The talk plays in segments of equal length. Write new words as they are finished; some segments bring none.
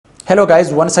Hello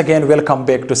guys, once again welcome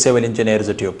back to Civil Engineers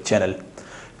YouTube channel.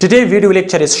 Today video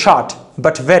lecture is short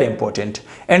but very important,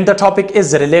 and the topic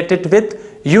is related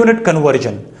with unit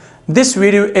conversion. This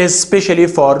video is specially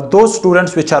for those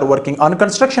students which are working on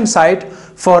construction site,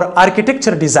 for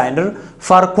architecture designer,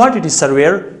 for quantity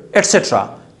surveyor, etc.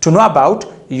 to know about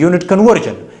unit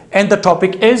conversion. And the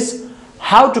topic is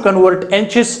how to convert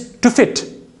inches to feet.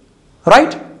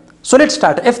 Right? So let's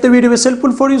start. If the video is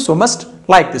helpful for you, so must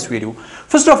like this video.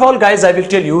 First of all guys, I will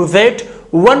tell you that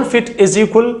 1 feet is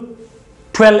equal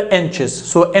 12 inches.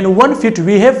 So in 1 feet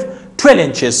we have 12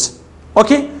 inches.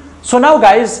 Okay. So now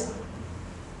guys,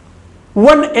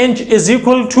 1 inch is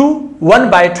equal to 1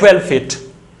 by 12 feet.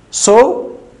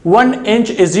 So 1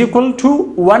 inch is equal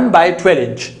to 1 by 12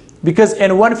 inch. Because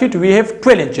in 1 feet we have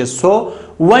 12 inches. So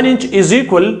 1 inch is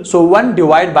equal, so 1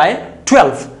 divided by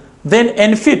 12. Then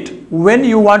in feet, when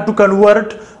you want to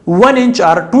convert 1 inch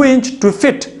or 2 inch to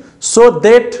feet, so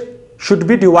that should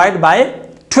be divided by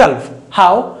 12.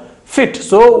 How? Feet.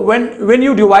 So when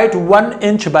you divide 1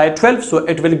 inch by 12, so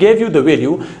it will give you the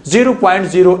value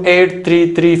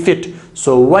 0.0833 feet.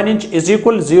 So 1 inch is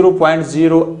equal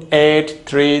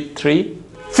 0.0833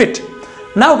 feet.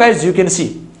 Now guys, you can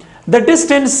see the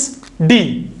distance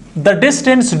D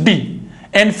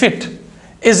in feet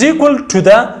is equal to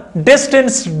the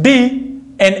distance D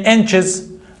in inches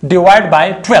divided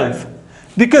by 12.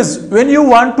 Because when you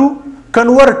want to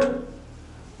convert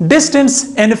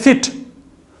distance in feet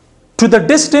to the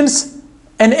distance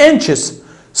in inches,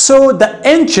 so the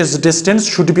inches distance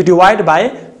should be divided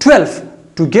by 12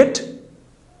 to get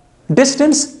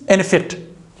distance in feet.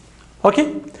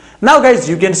 Okay. Now guys,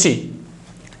 you can see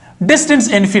distance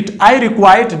in feet. I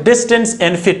required distance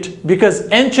in feet because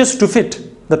inches to feet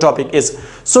the topic is.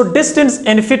 So distance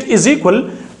in feet is equal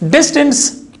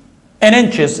distance in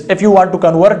inches. If you want to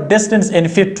convert distance in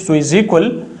feet, so is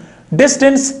equal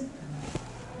distance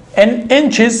in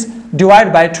inches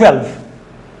divided by 12.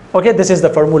 Okay, this is the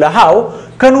formula. How?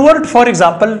 Convert, for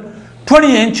example,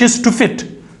 20 inches to feet.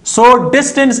 So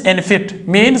distance in feet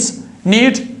means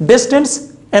need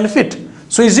distance in feet.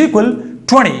 So is equal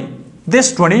 20.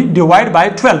 This 20 divided by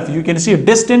 12. You can see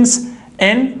distance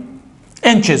in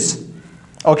inches.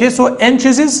 Okay, so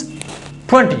inches is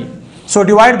 20. So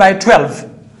divide by 12.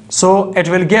 So it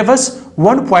will give us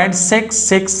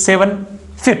 1.667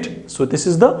 feet. So this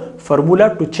is the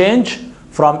formula to change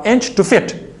from inch to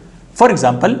feet. For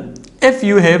example, if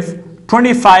you have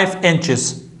 25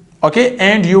 inches, okay,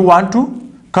 and you want to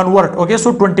convert, okay,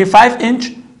 so 25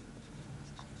 inch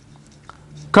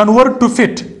convert to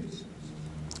feet.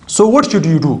 So what should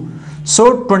you do?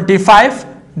 So 25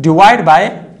 divided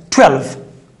by 12.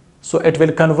 So it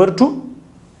will convert to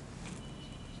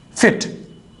feet.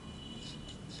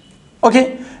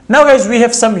 Okay. Now guys, we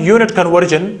have some unit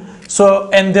conversion. So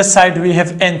in this side we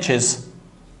have inches.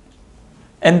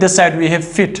 And this side we have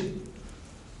feet.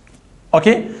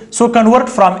 Okay. So convert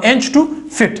from inch to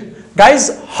feet.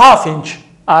 Guys, half inch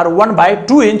or 1 by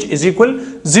 2 inch is equal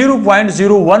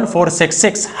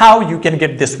 0.01466. How you can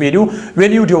get this value?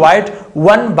 When you divide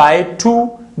 1 by 2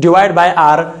 divided by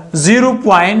r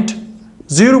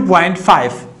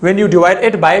 0.5, when you divide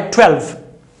it by 12,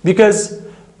 because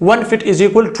 1 feet is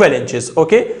equal 12 inches.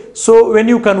 Okay, so when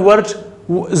you convert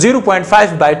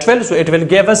 0.5 by 12, so it will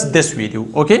give us this value.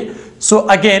 Okay, so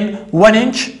again 1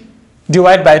 inch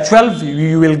divided by 12,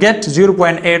 you will get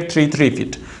 0.833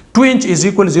 feet. 2 inch is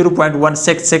equal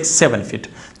 0.1667 feet.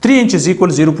 3 inch is equal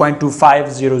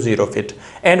 0.2500 feet,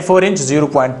 and 4 inch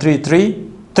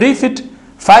 0.333 feet.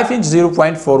 5 inch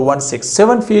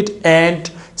 0.4167 feet,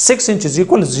 and 6 inch is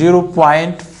equal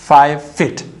 0.5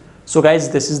 feet. So guys,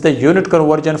 this is the unit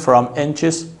conversion from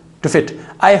inches to feet.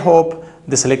 I hope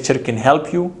this lecture can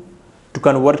help you to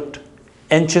convert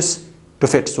inches to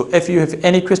feet. So if you have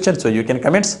any questions, so you can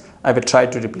comment. I will try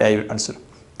to reply your answer.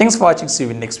 Thanks for watching. See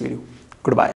you in next video. Goodbye.